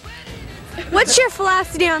What's your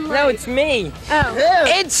philosophy on life? No, it's me. Oh.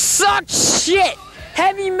 It sucks shit.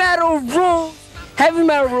 Heavy metal rules. Heavy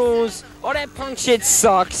metal rules. All that punk shit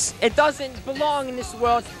sucks. It doesn't belong in this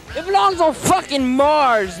world. It belongs on fucking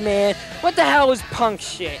Mars, man. What the hell is punk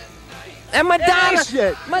shit? And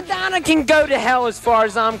Madonna can go to hell as far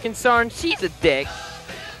as I'm concerned. She's a dick.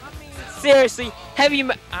 Seriously, heavy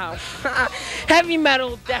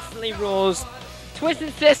metal definitely rules.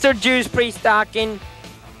 Twisted Sister, Judas Priest, Dokken,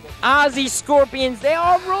 Ozzy, Scorpions, they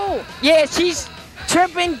all rule. Yeah, she's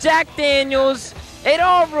tripping, Jack Daniels. It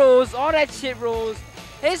all rules. All that shit rules.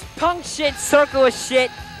 This punk shit, circular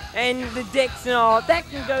shit, and the dicks and all, that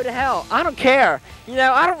can go to hell. I don't care. You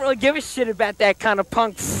know, I don't really give a shit about that kind of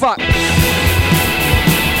punk fuck.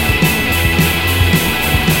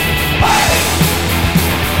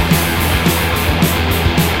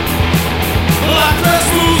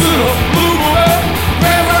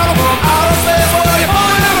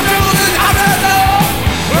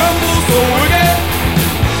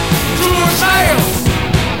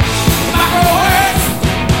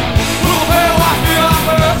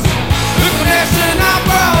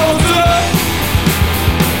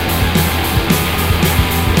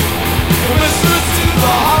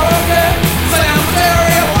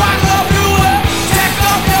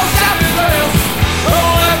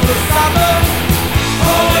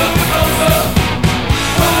 Closer.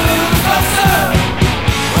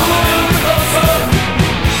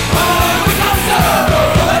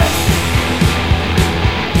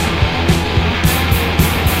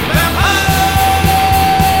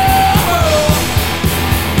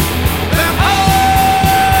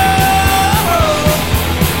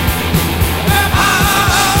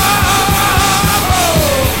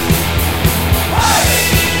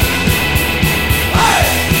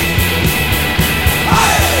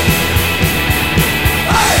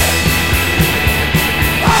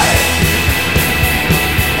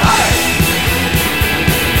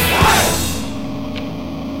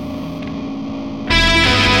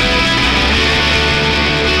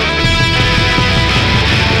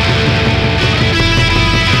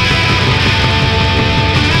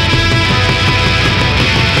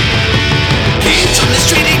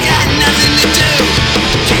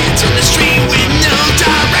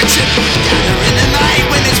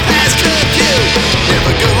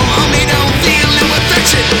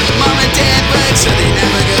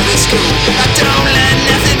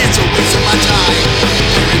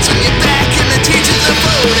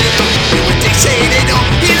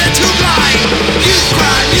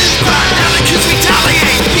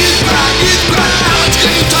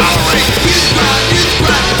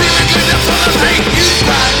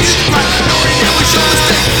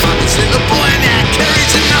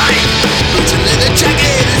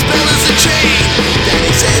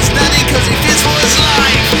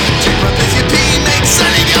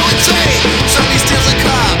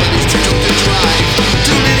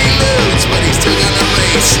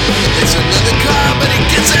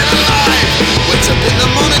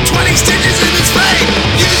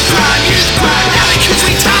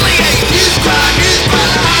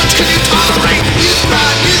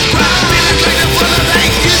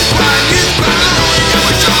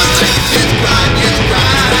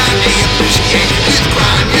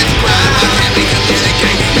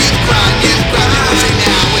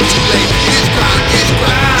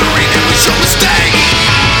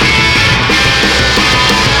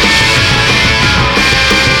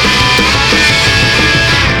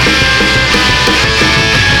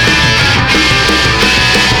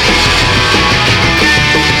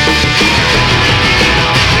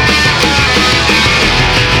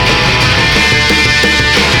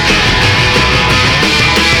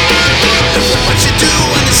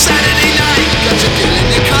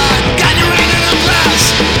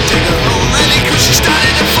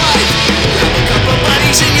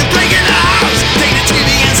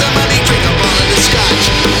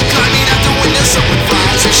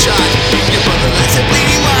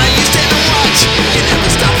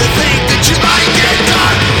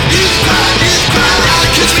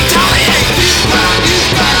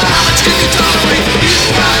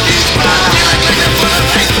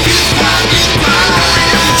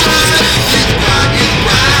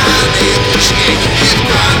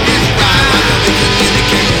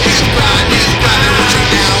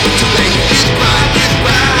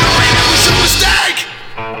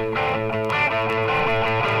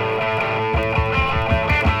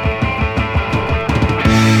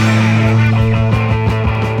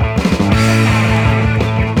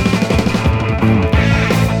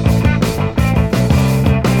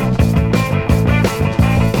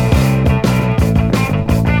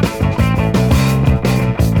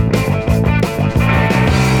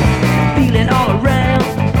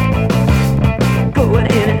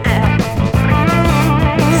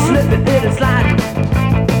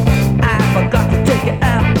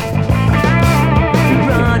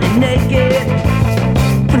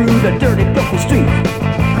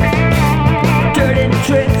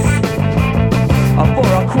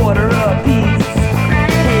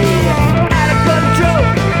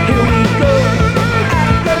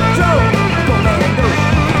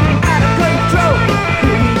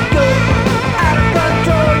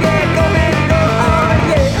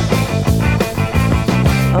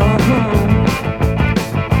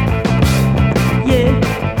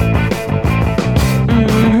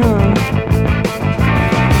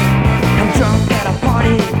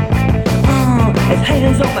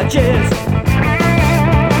 chest.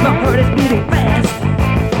 My heart is beating fast.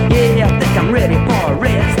 Yeah, I think I'm ready for a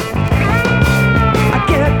rest. I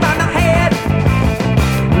can't find my head.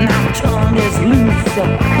 My tongue is loose.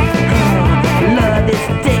 Love is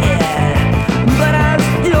dead, but I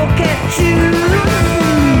still can't choose.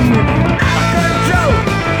 Out of control,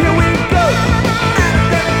 here we go. Out of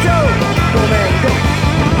control, go man go.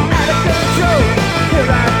 Out of control,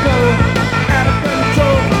 here I go. Out of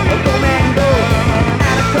control, go man go.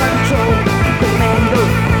 Out of control, go man go.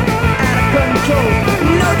 Out of control,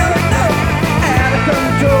 no no no. Out of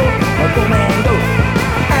control, go man go.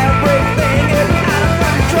 Everything is out of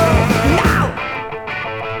control now.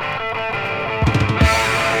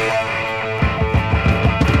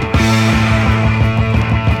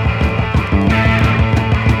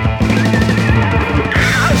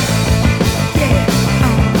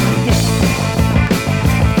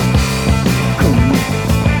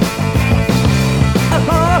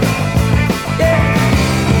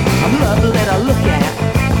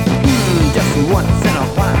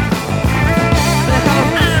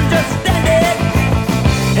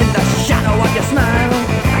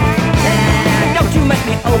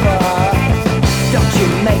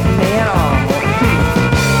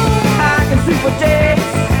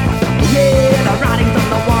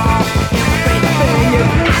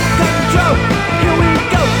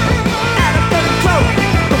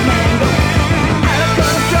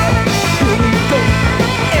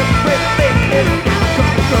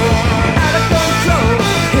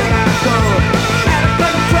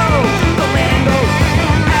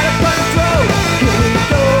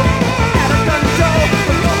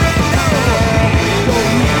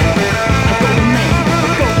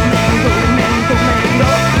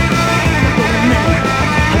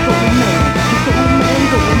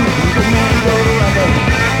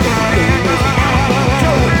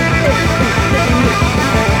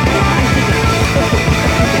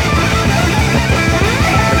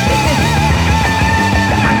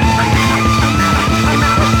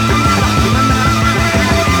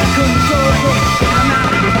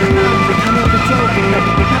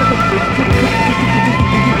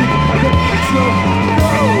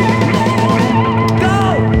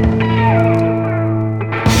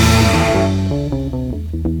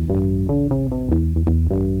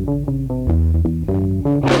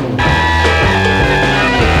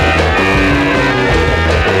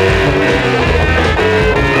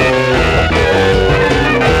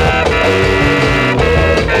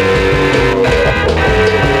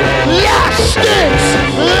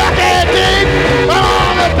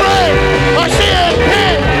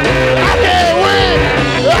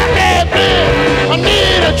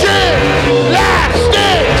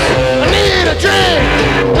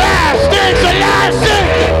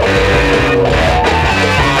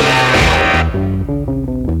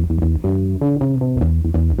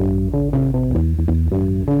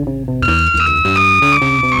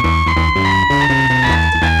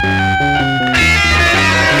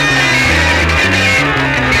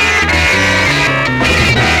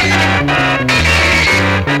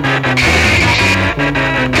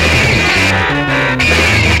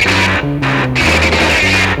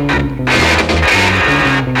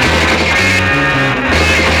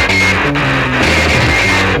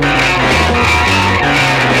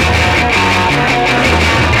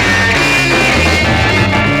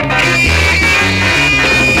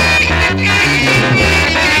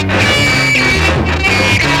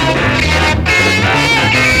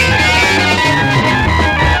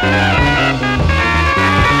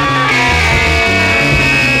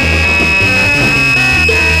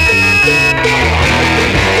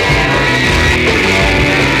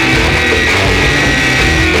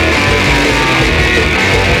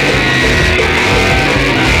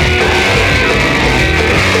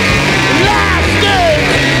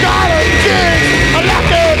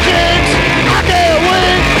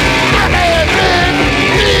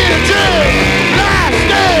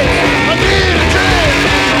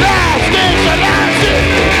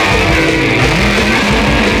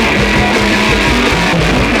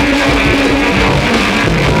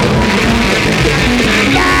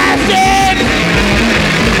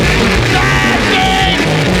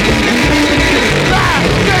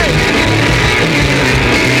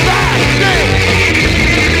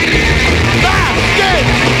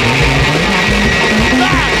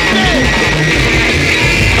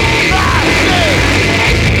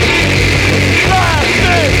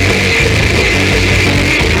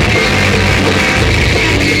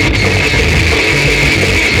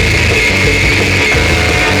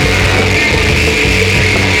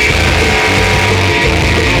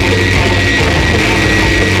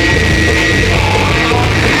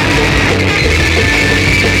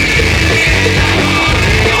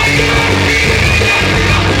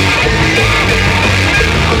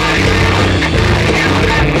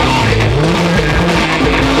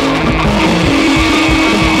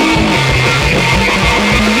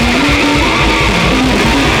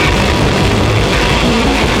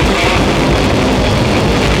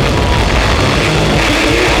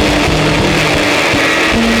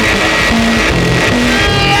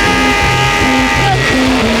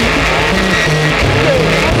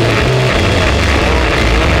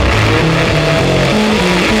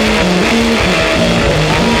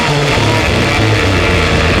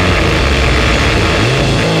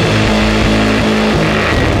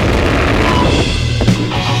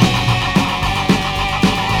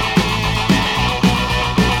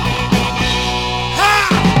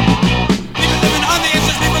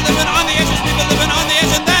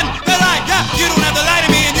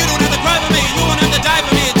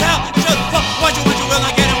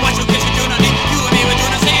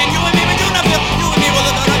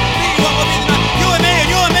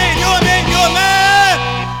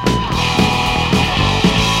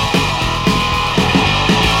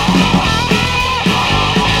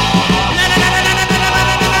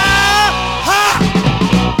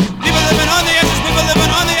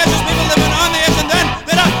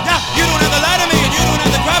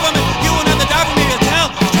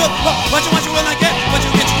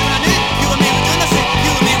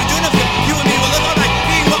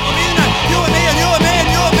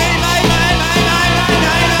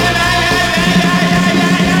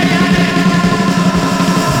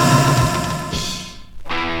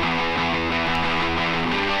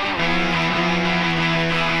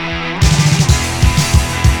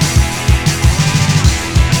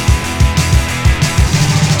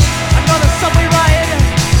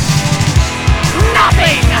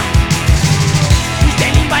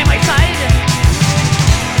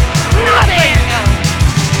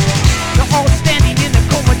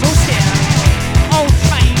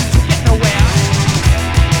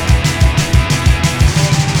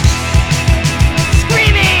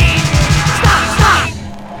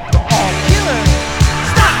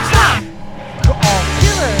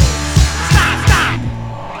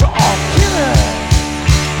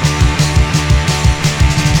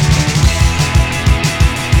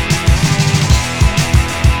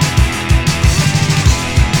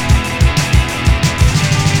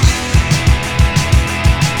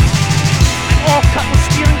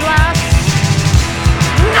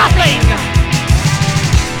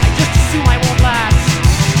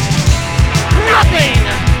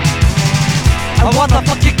 I wanna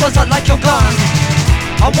fuck you cause I like your gun.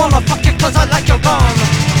 I wanna fuck you cause I like your gun.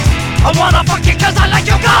 I wanna fuck you cause I like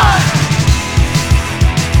your gun.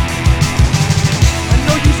 And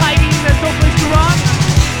no use hiding, there's no place to run.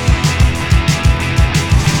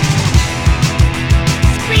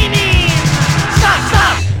 Screaming! Stop,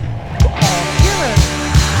 stop! Killers!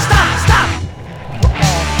 Stop, stop!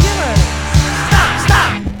 Killers! Stop, stop!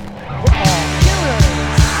 Killers!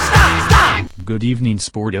 Stop, stop! Good evening,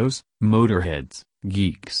 sportos, motorheads,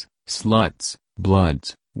 geeks, sluts,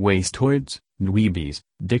 bloods, wastoids, dweebies,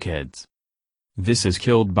 dickheads. This is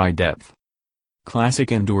Killed by Depth. Classic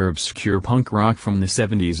and/or obscure punk rock from the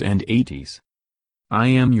 70s and 80s. I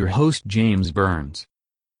am your host James Burns.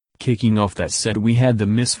 Kicking off that set we had the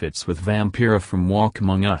Misfits with Vampira from Walk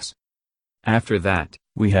Among Us. After that,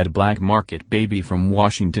 we had Black Market Baby from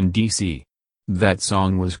Washington, D.C. That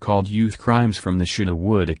song was called Youth Crimes from the Shoulda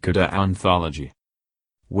Woulda Coulda anthology.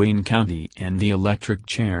 Wayne County and the Electric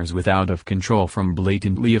Chairs with Out of Control from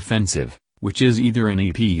Blatantly Offensive, which is either an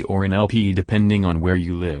EP or an LP depending on where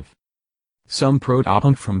you live. Some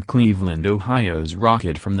proto-punk from Cleveland, Ohio's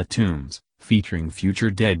Rocket from the Tombs, featuring future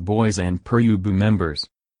Dead Boys and Per-Ubu members.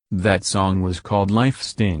 That song was called Life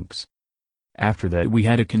Stinks. After that we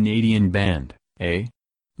had a Canadian band,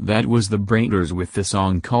 That was the Brainers with the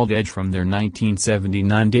song called Edge from their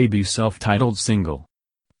 1979 debut self-titled single.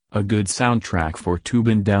 A good soundtrack for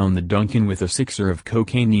tubing down the Duncan with a sixer of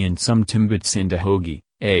cocaine and some Timbits and a hoagie,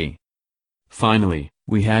 Finally,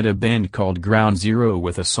 we had a band called Ground Zero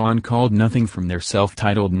with a song called Nothing from their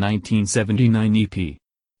self-titled 1979 EP.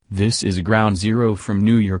 This is Ground Zero from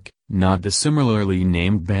New York, not the similarly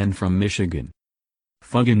named band from Michigan.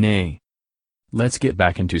 Fucking A. Let's get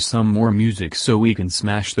back into some more music so we can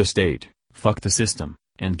smash the state, fuck the system,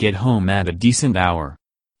 and get home at a decent hour.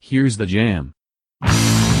 Here's the jam.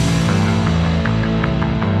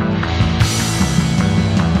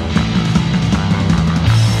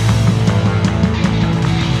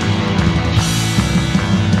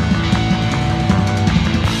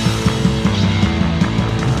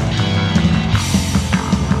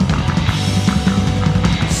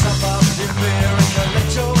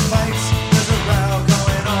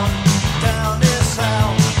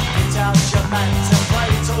 To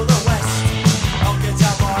play to the west, I'll get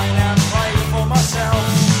out mine and play for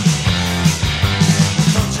myself.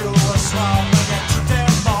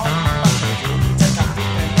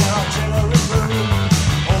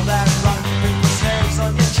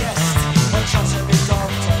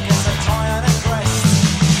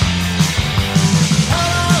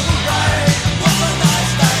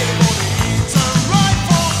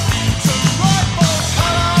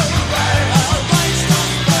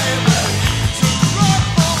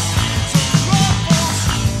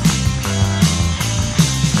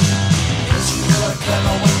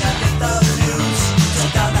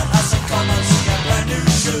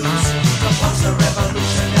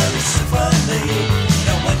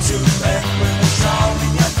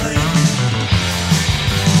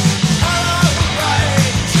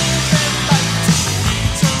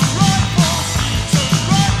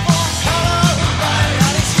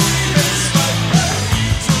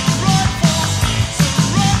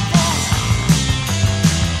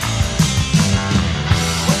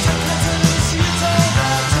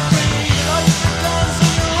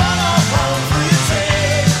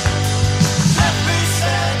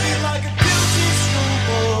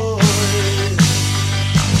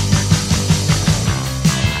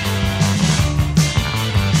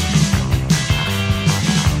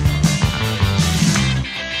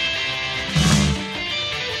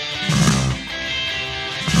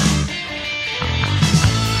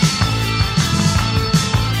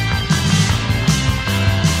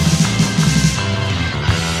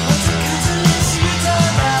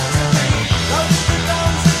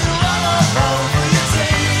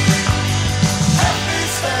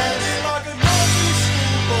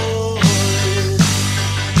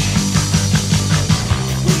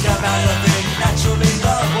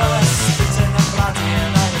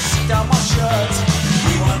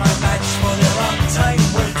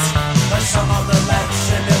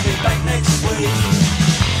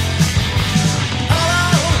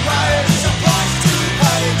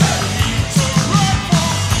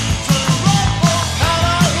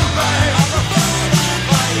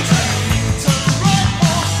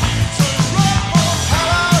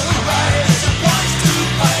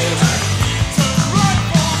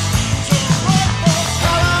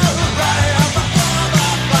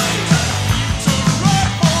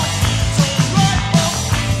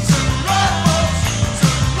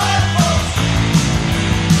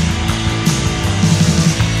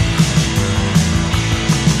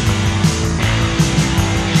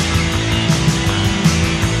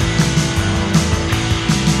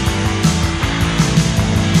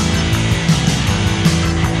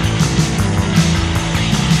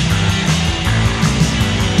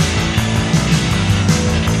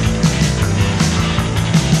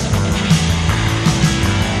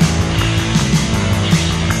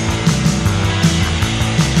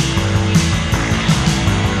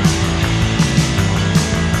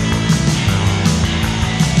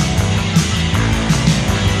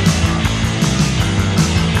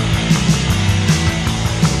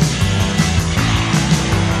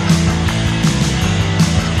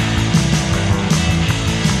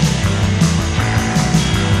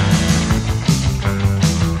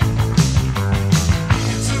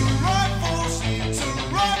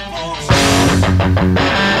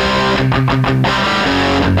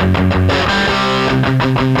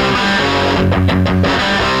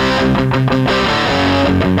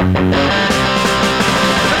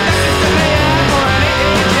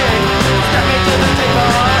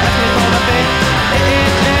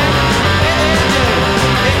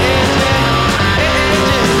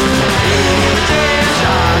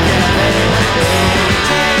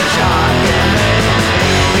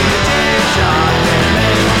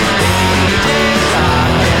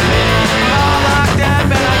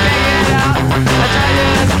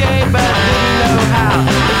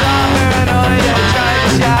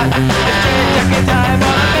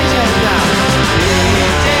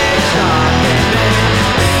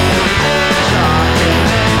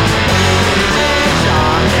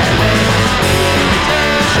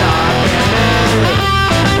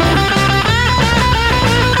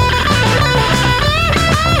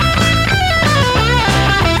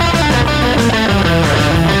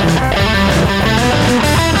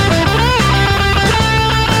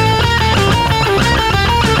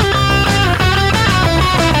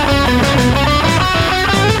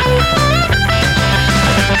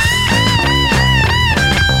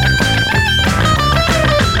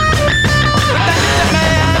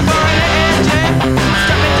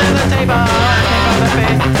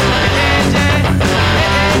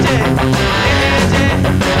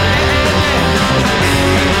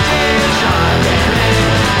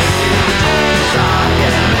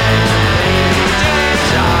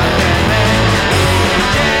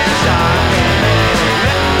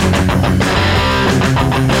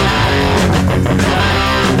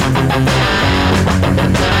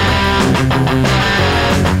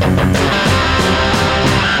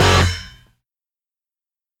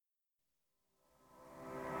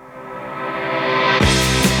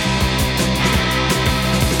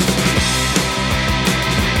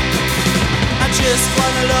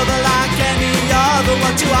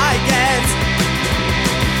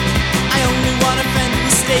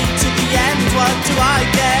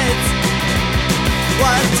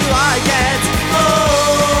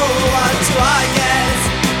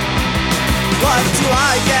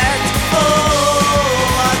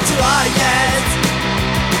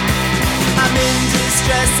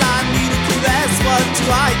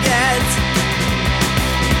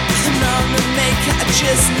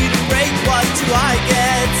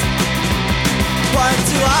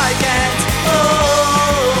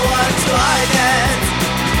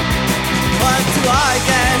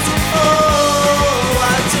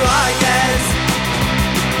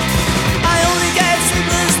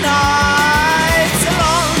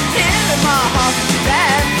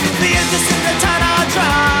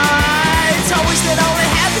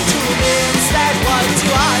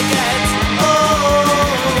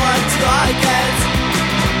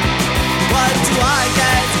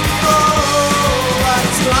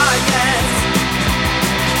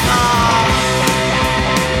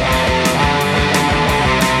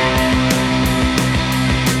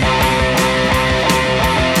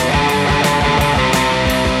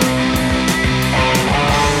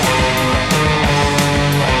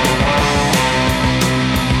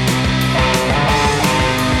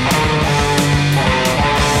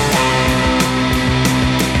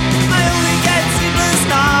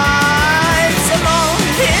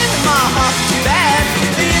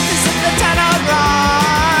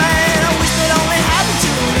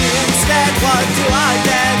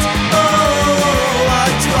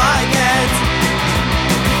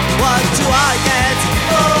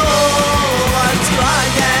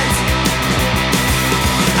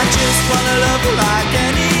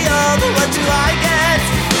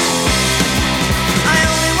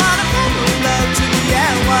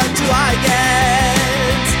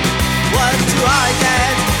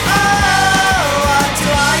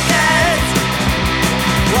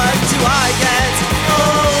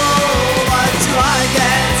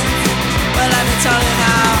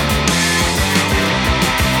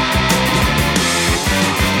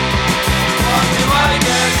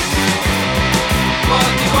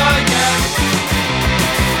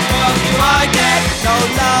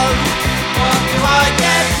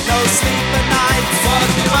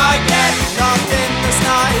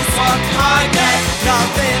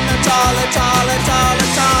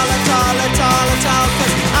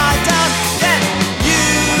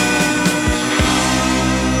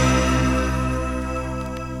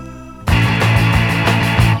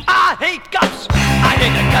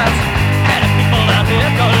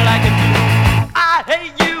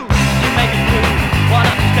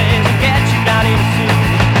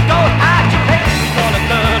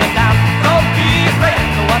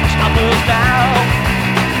 Down.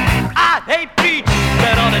 I hate beach,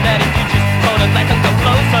 bet on it that if you just told it like a go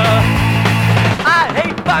low.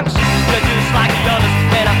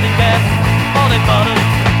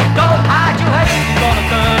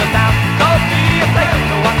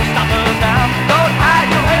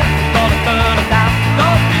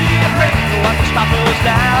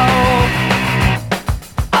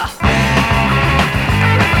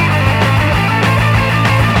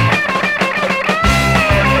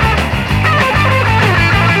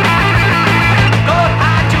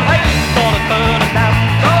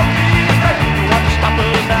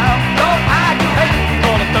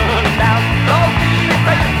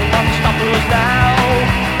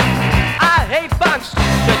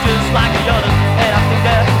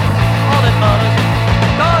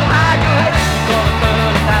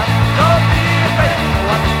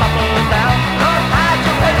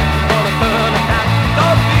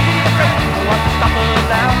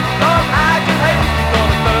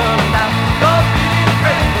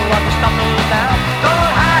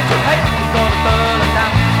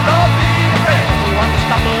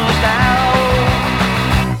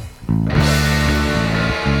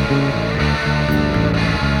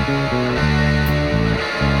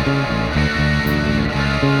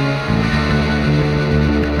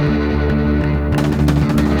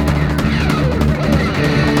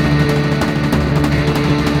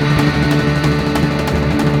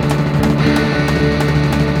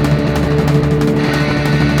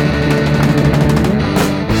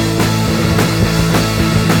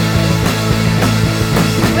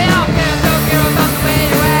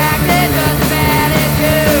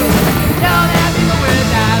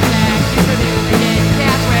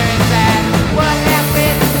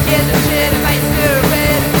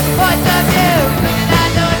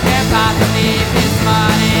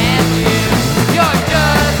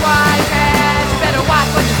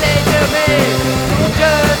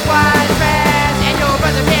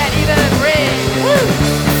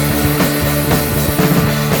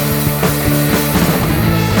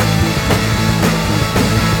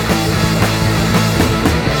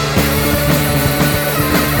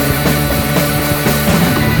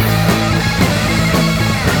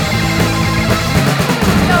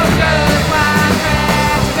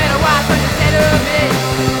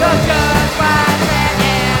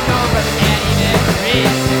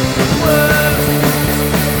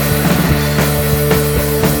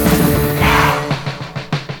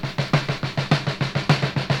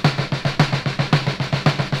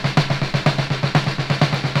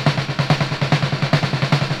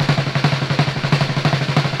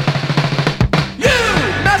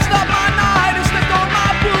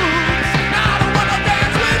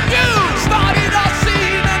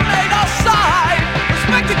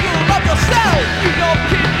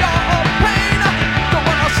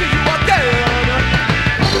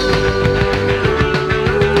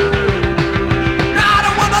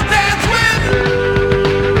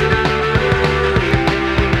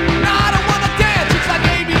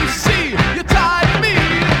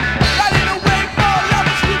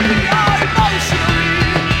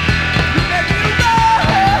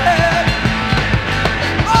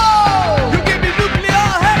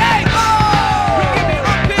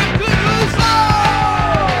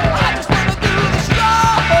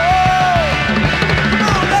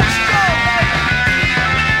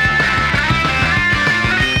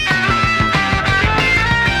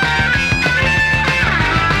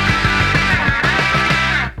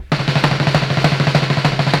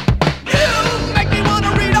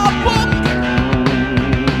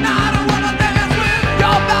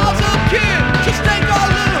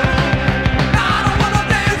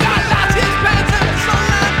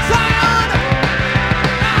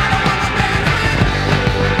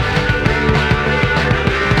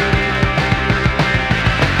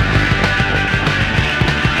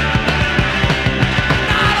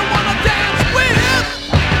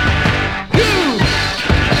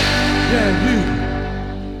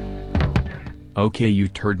 Okay, you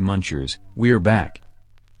turd munchers, we're back.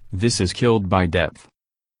 This is Killed by Depth.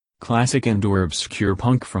 Classic and/or obscure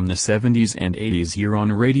punk from the 70s and 80s here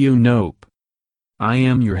on Radio Nope. I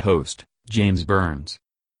am your host, James Burns.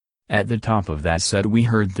 At the top of that set we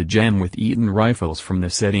heard The Jam with Eaton Rifles from the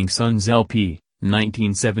Setting Suns LP,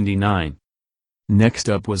 1979. Next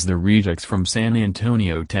up was The Rejects from San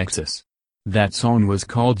Antonio, Texas. That song was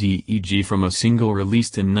called EEG from a single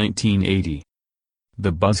released in 1980.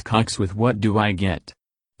 The Buzzcocks with What Do I Get?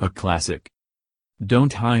 A classic.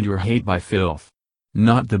 Don't Hide Your Hate by Filth.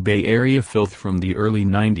 Not the Bay Area Filth from the early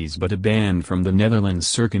 90s but a band from the Netherlands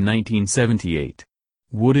circa 1978.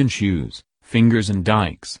 Wooden Shoes, Fingers and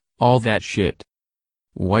Dykes, all that shit.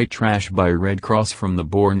 White Trash by Red Cross from the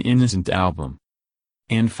Born Innocent album.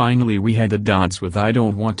 And finally we had The Dodds with I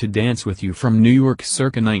Don't Want to Dance With You from New York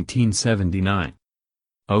circa 1979.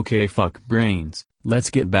 Okay, fuck brains, let's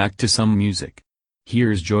get back to some music.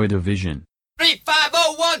 Here's Joy Division. 3, 5,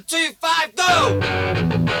 0, 1, 2, 5, go!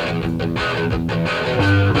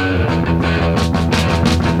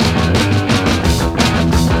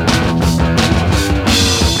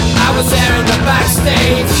 I was there in the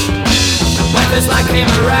backstage when this light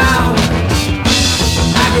came around.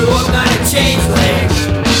 I grew up not a changeling,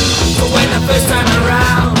 but when the first time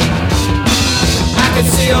around I could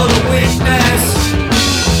see all the weakness,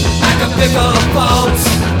 I could pick all the faults.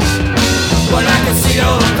 But I can see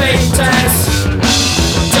all the fake tests,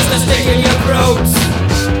 just a stick in your throat.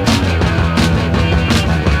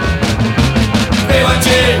 B1G,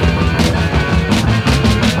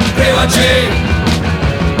 B1G,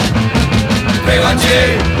 B1G.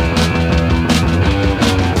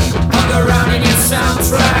 Hung around in your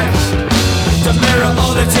soundtrack to mirror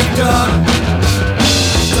all that you've done,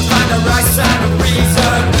 to find the right sound of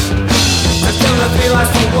reason, to kill the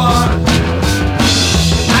feelings for one.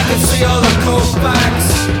 I can see all the cold facts,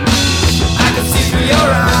 I can see through your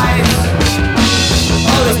eyes.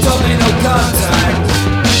 All this told me no contact,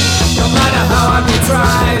 no matter how hard you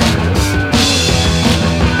tried.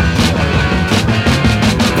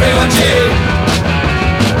 3-1-G,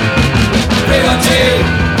 3-1-G,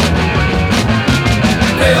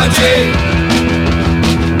 3-1-G.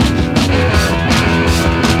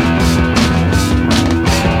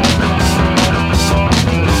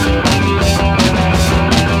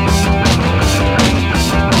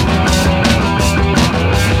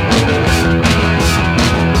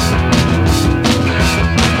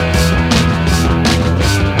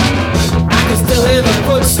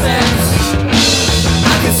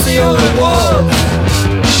 All the walls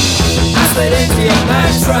I slid into your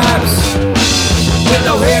man traps with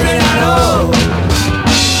no hearing at all.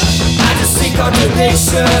 I just see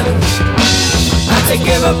contradiction, I had to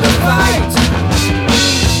give up the fight,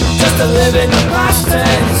 just to live in the past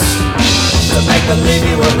tense, to make believe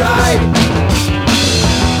you were right.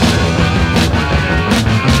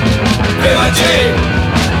 B1G,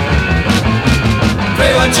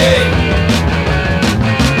 B1G,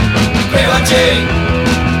 B1G.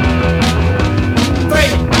 3, 5,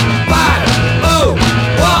 0,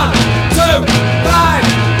 1, 2, 5.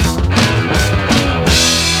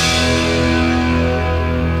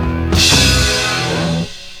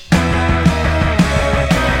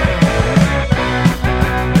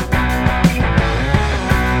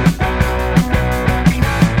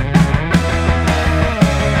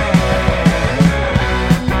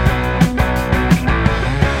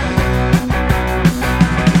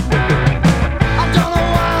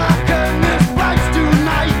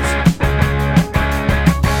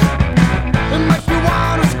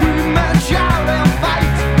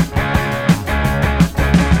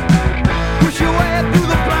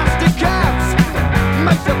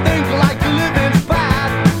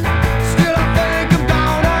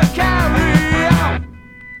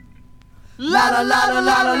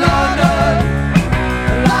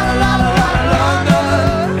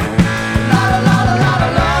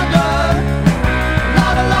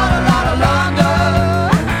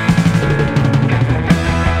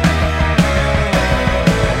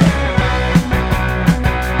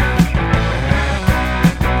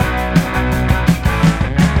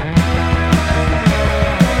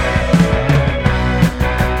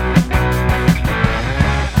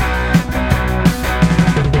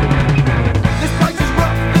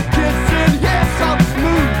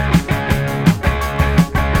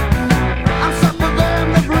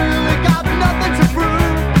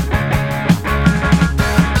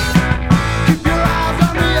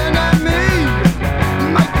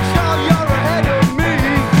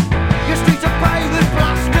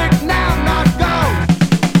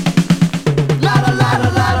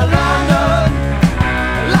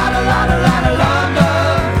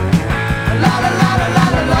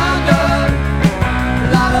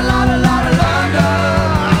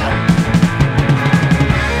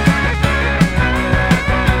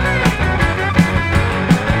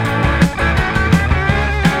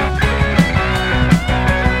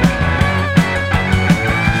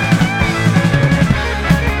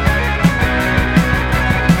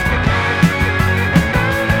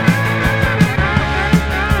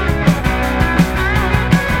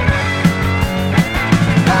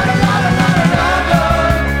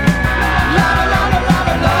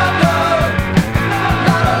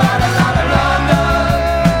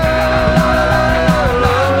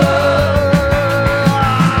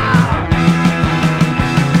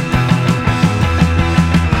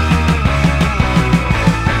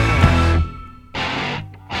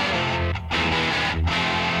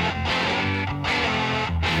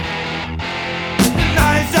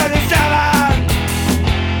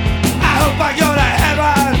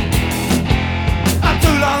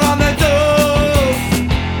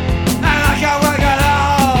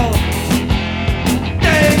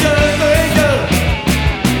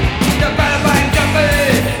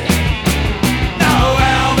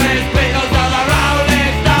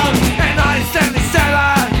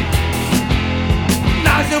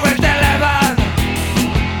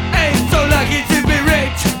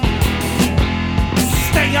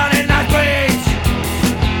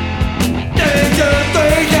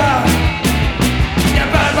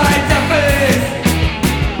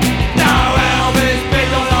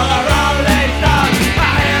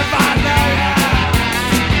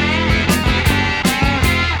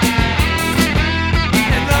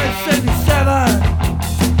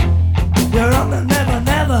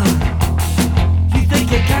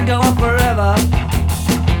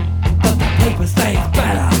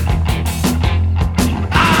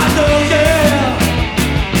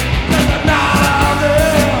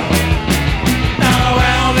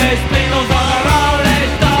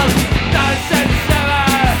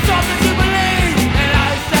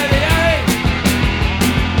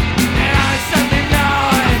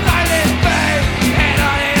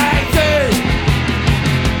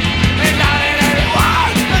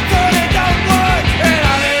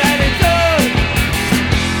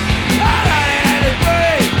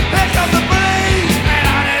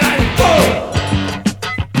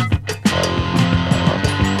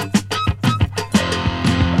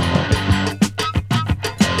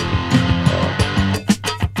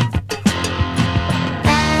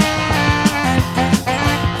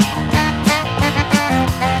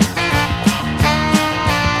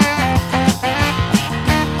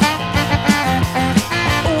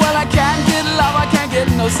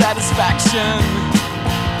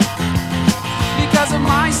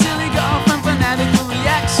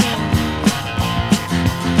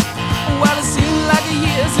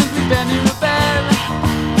 Fanny Rebel.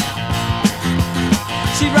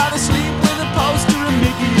 She'd rather sleep with a poster of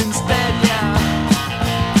Mickey instead, yeah.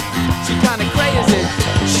 She kinda crazy.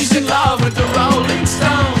 She's in love with the Rolling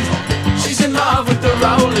Stones. She's in love with the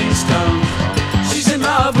Rolling Stones. She's in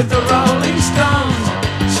love with the Rolling Stones.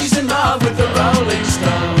 She's in love with the Rolling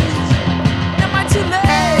Stones. Am I too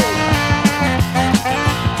late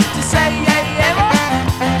to say yeah, yeah?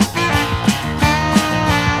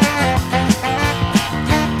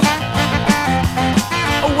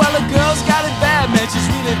 Oh well, a girl's got it bad, man. She's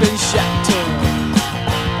really been shattered.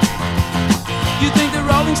 You think the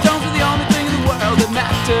Rolling Stones were the only thing in the world that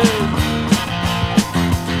mattered?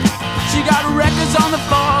 She got records on the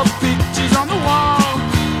floor, pictures on the wall,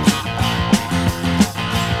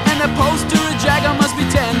 and the poster of Jagger must be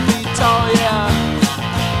 10 feet tall, yeah.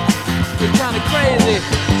 You're kinda crazy.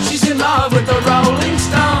 She's in love with the Rolling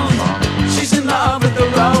Stones. She's in love with the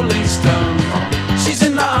Rolling Stones. She's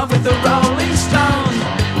in love with the Rolling Stones.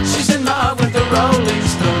 She's in love with the Rolling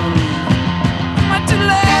Stones. Am I too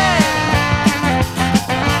late?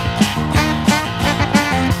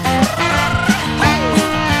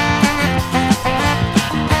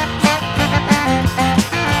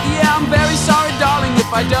 Yeah, I'm very sorry, darling,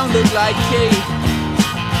 if I don't look like Kate.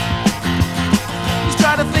 Just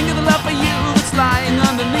try to think of the love for you that's lying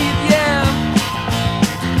underneath, yeah.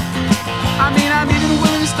 I mean, I'm even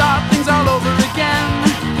willing to start things all over again.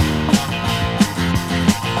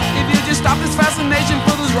 If you just stop this fascination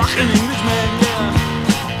for those rockin' Englishmen,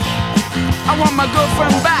 yeah. I want my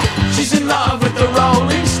girlfriend back. She's in love with the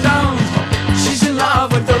Rolling Stones. She's in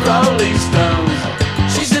love with the Rolling Stones.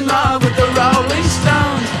 She's in love with the Rolling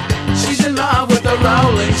Stones. She's in love with the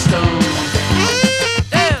Rolling Stones.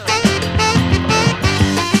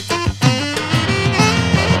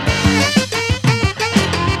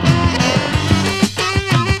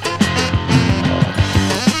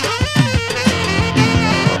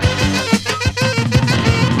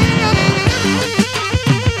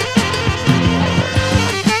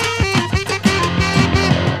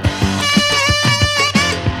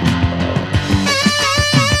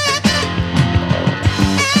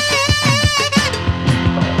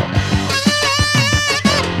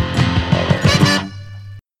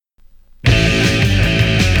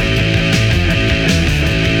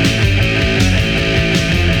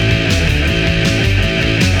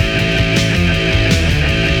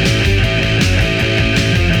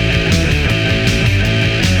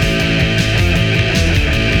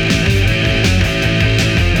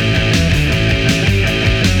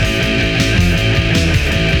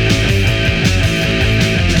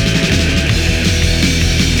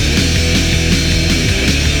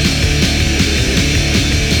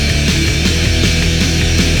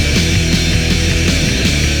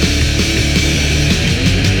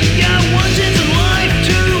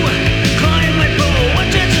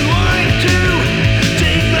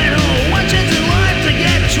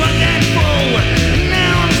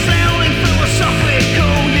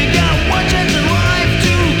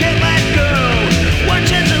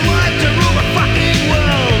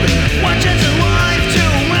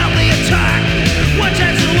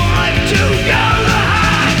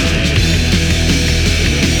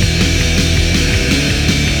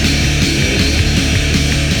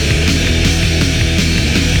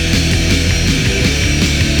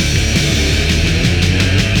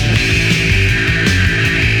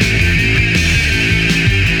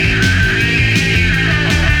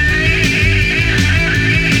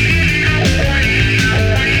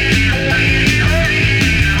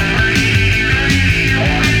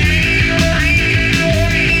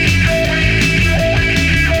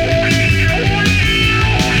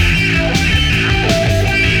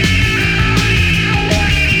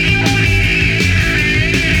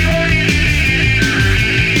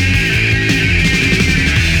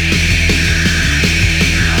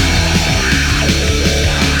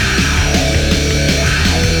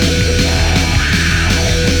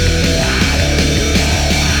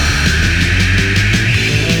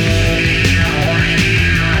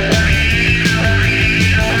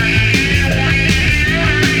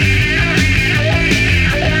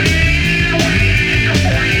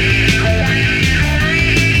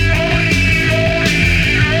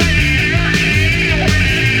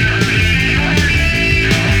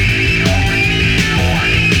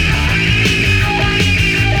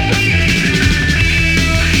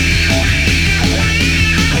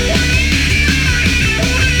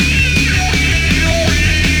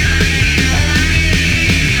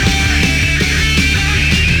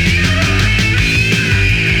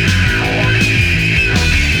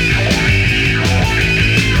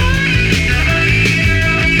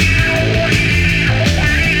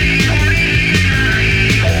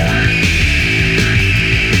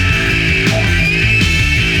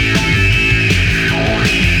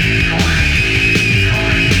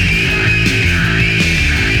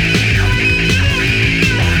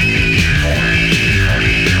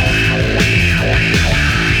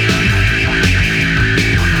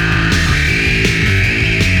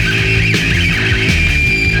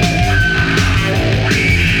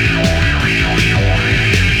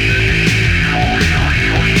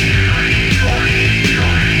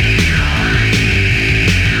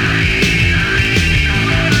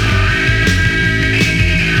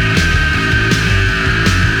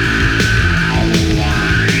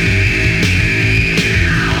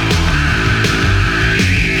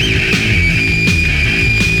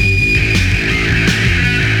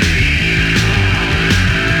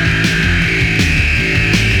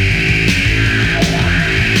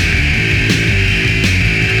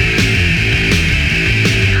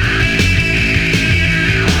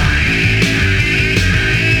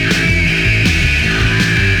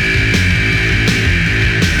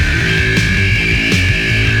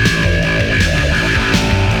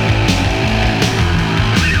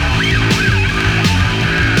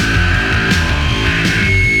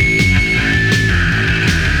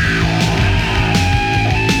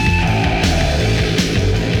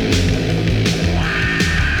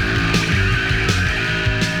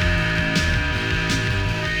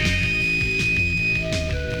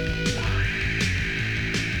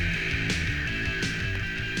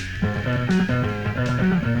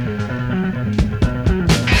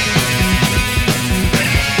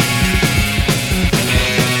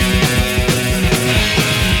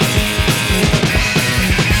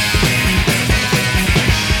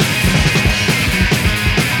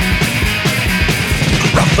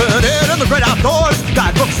 The great outdoors,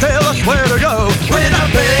 guidebooks tell us where to go.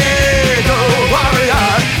 Winnebago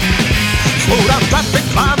warrior, slow down traffic,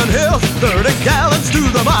 climbing hills, 30 gallons to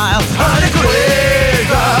the mile. Honey Quig,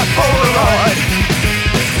 the Polaroid.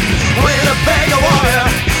 Winnebago warrior,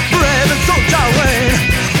 brave and soldier Wayne.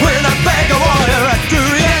 Winnebago warrior, a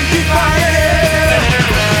true Yankee pioneer.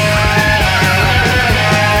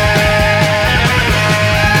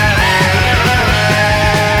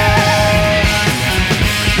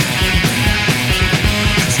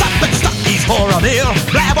 For a meal,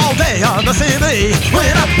 blab all day on the CB.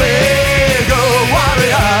 Winnebago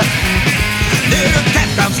warrior, near the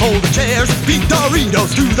campgrounds, hold the chairs, beat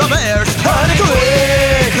Doritos to the bears. Honey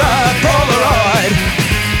Quig, the Polaroid.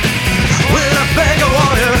 Winnebago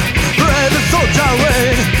warrior, brave and soldier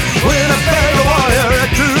Wayne. Winnebago warrior,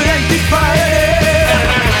 a true Yankee pioneer.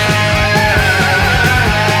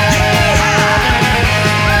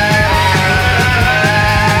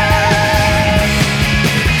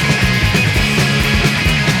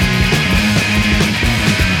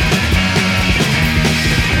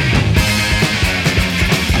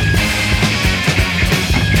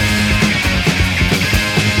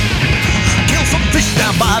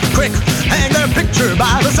 By the creek, hang their picture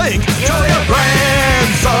by the sink. Show your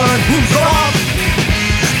grandson who's off.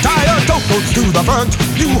 Tie your towboats to the front,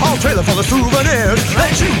 U-Haul trailer full of souvenirs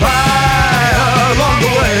that you buy along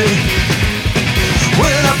the way.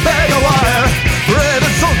 Winnebago wire, brave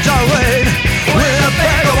and soldier Wayne.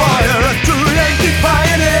 Winnebago wire, a true Yankee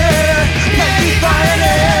pioneer. Yankee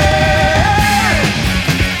pioneer.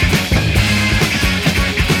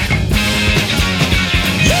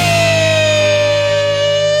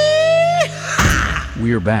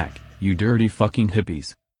 We're back, you dirty fucking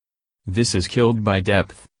hippies. This is Killed by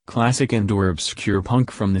Depth, classic and/or obscure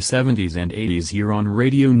punk from the 70s and 80s here on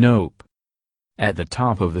Radio Nope. At the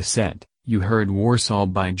top of the set, you heard Warsaw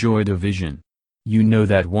by Joy Division. You know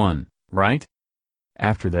that one, right?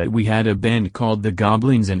 After that we had a band called The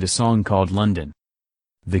Goblins and a song called London.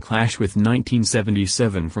 The Clash with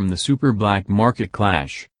 1977 from the Super Black Market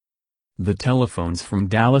Clash. The Telephones from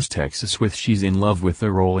Dallas, Texas with She's in Love with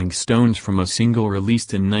the Rolling Stones from a single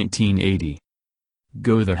released in 1980.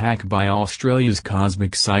 Go the Hack by Australia's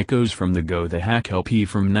Cosmic Psychos from the Go the Hack LP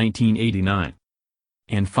from 1989.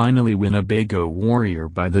 And finally Winnebago Warrior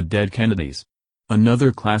by the Dead Kennedys.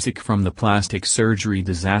 Another classic from the Plastic Surgery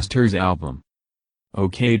Disasters album.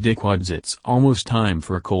 Okay dickwads, it's almost time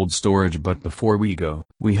for cold storage, but before we go,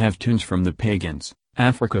 we have tunes from the Pagans,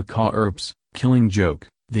 Africa Ka Earps, Killing Joke,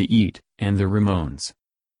 The Eat, and the Ramones.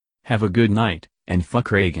 Have a good night, and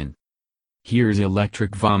fuck Reagan. Here's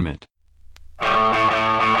Electric Vomit.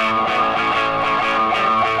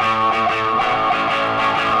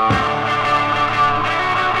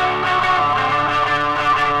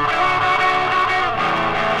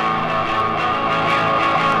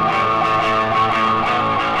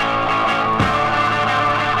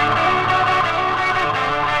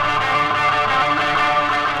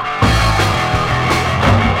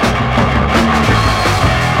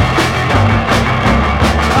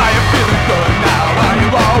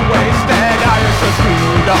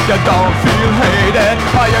 You don't feel hated.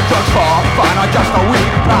 Are you just for fun or just a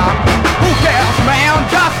weak pop? Who cares, man?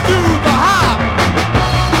 Just do the hop.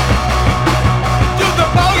 Do the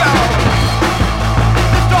bogo.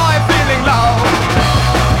 Destroy feeling low.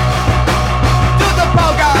 Do the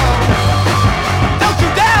bogo. Don't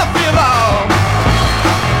you dare feel low.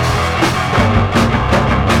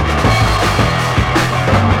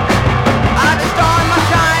 I destroy my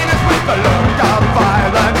shyness with the look of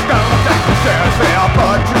violence. Don't take the shares there,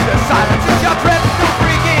 but silence is your trip too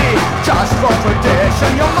freaky, just for tradition.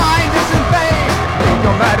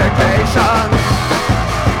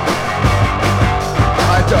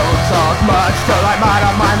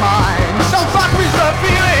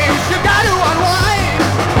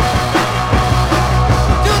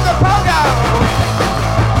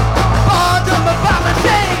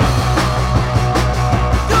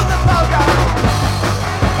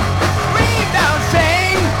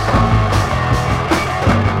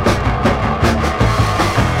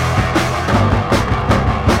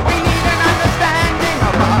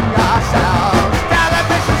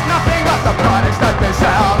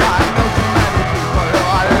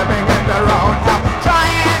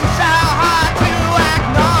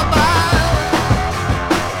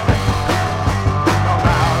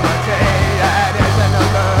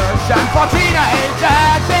 for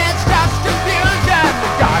teenagers, it's just confusion.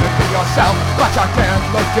 You gotta be yourself, but you can't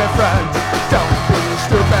look different. Don't be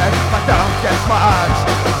stupid, but don't get smart.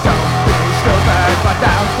 Don't be stupid, but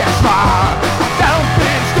don't get smart. Don't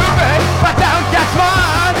be stupid, but don't get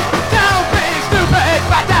smart. Don't be stupid,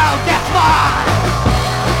 but don't get smart.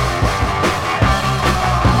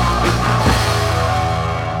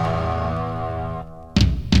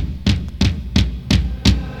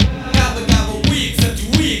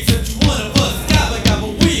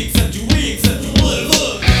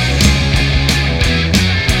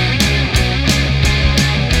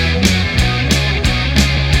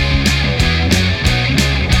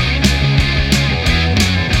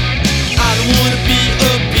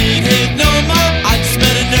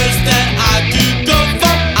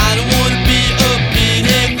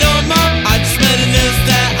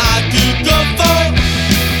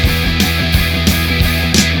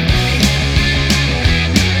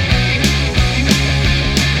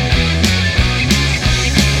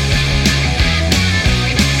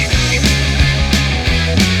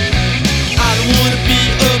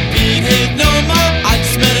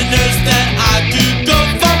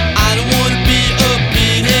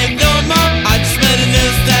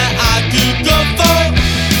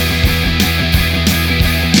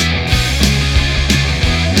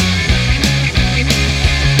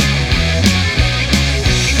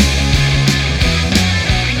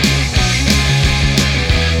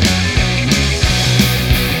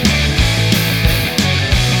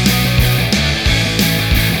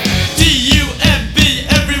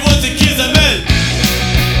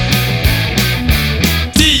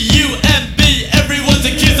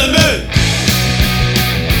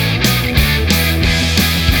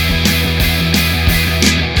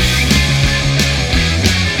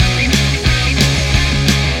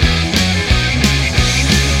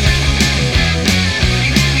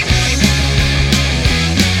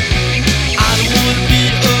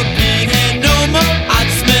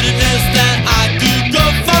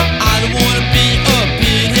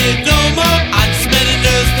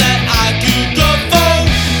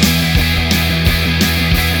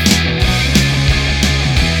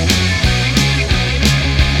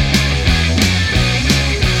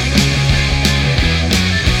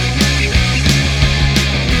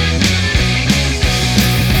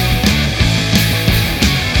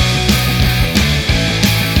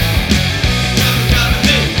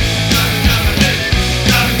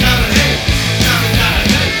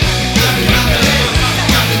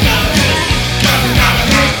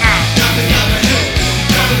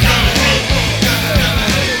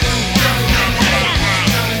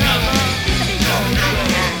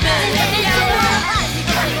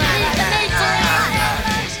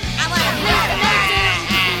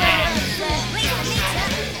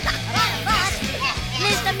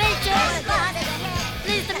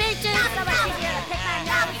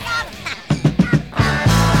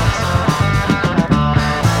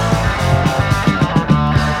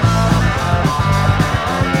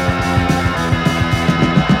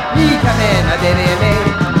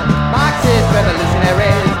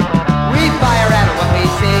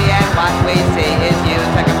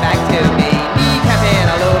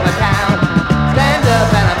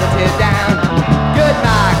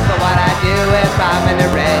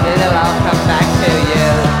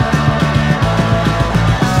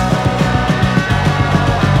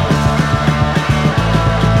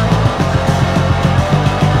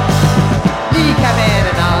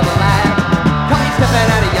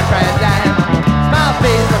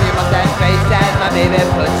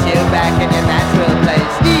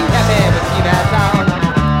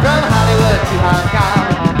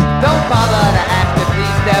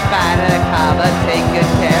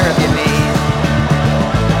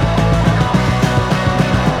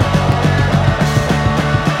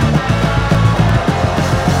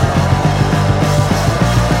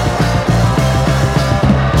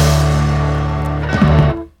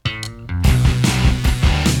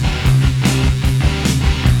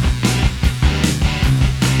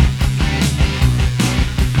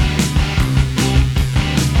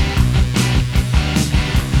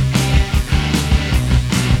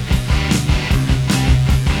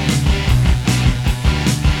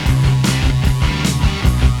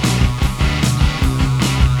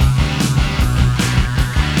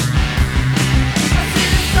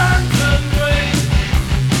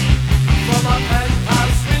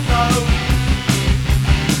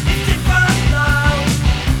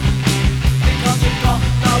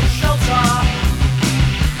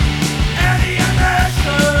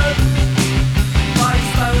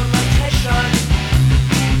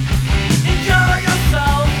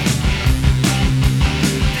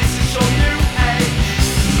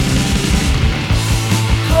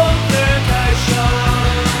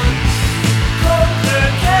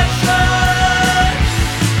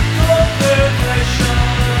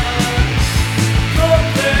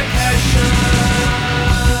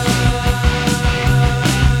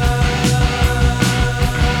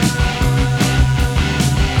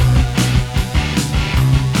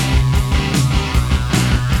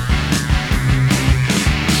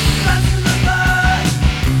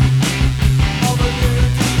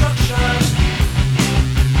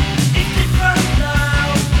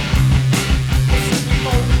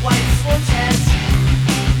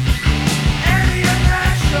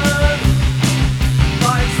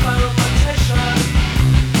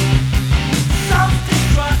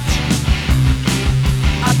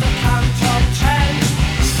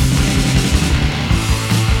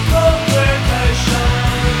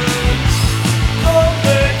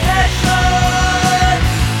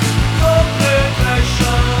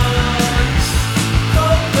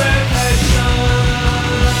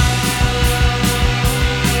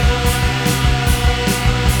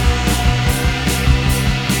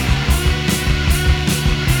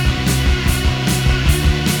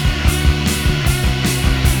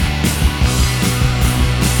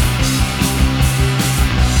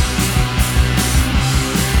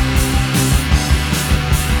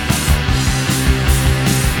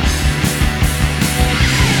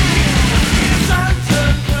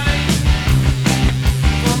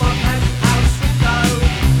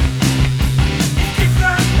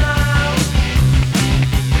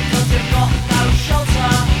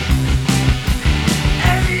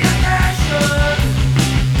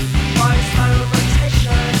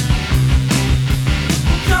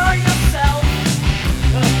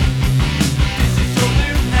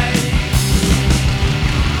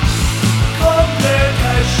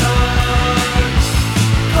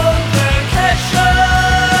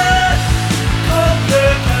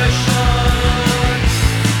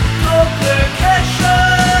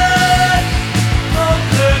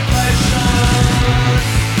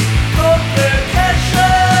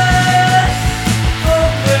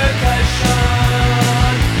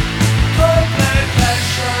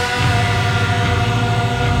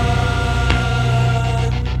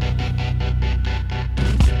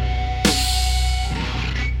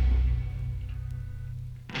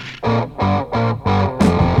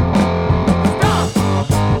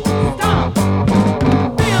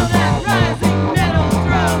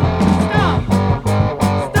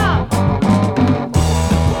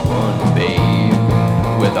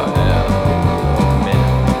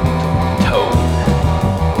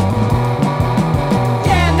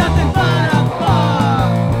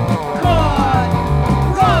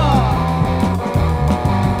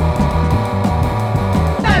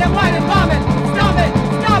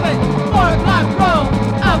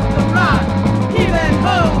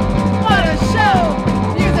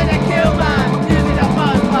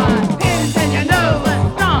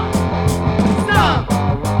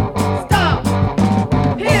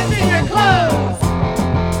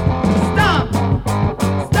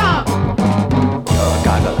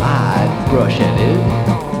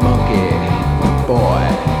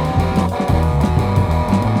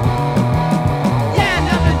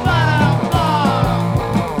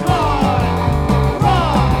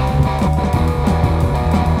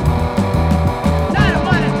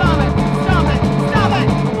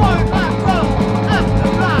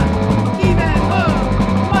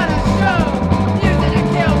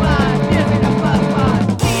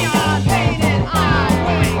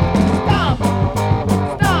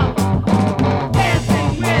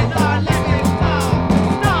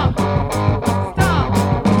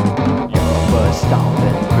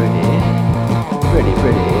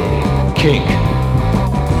 kink.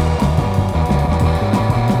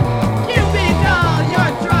 Cupid doll,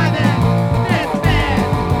 you're driving this man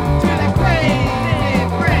to the crazy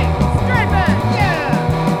brink. Stripping, yeah.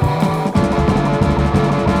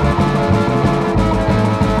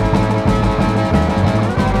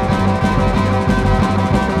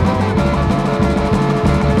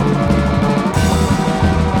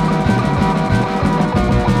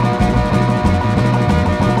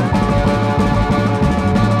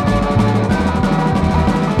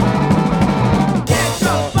 Get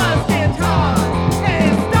your buzzkin cars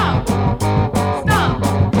and stop, stop.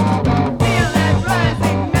 Feel that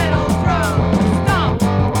rising metal drum. Stop,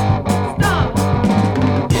 stop.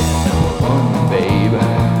 Baby,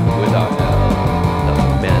 without the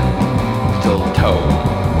mental tone.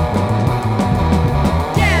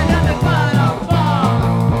 Get nothing but a bar,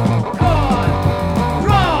 chord,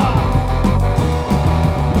 raw.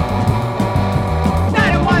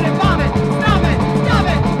 Night and wine and vomit, stop it,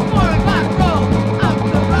 4 o'clock roll up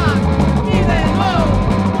the rock, even low.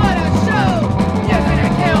 What a show! Using a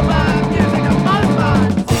kill by music of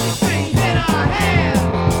bonbons, strings in our hands.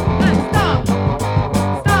 Let's stop,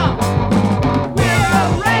 stop. We're a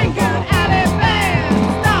Rangoon Alley band.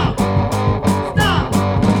 Stop, stop.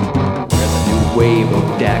 There's a new wave of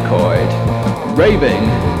dacoit, raving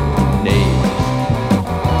names.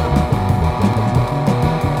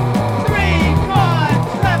 3-chord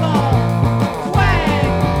treble, swag,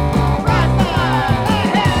 rasta,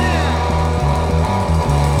 ahead.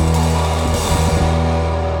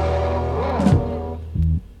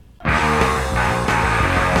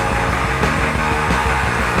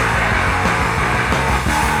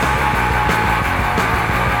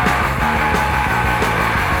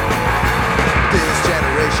 This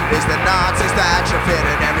generation is the nonsense that you're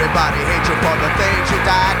fitting. Everybody hates you for the things you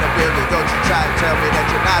died to build. Don't you try to tell me that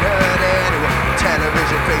you're not hurt anyway.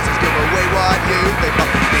 Television faces give away what you think of.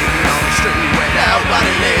 Meet me on the street where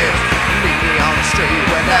nobody lives. Meet me on the street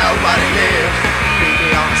where nobody lives. Meet me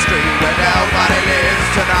on the street where nobody lives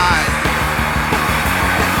tonight.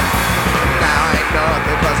 Now ain't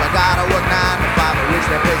nothing 'cause I gotta work 9 to 5. A rich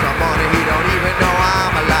that pays my money, he don't even know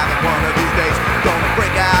I'm alive. And one of these days, gonna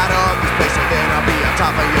break out of this place, and then I'll be on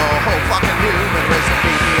top of your whole fucking human race. And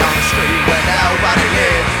meet me on the street where nobody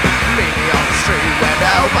lives. Meet me on the street where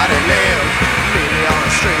nobody lives. Meet me on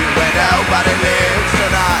the street where nobody lives.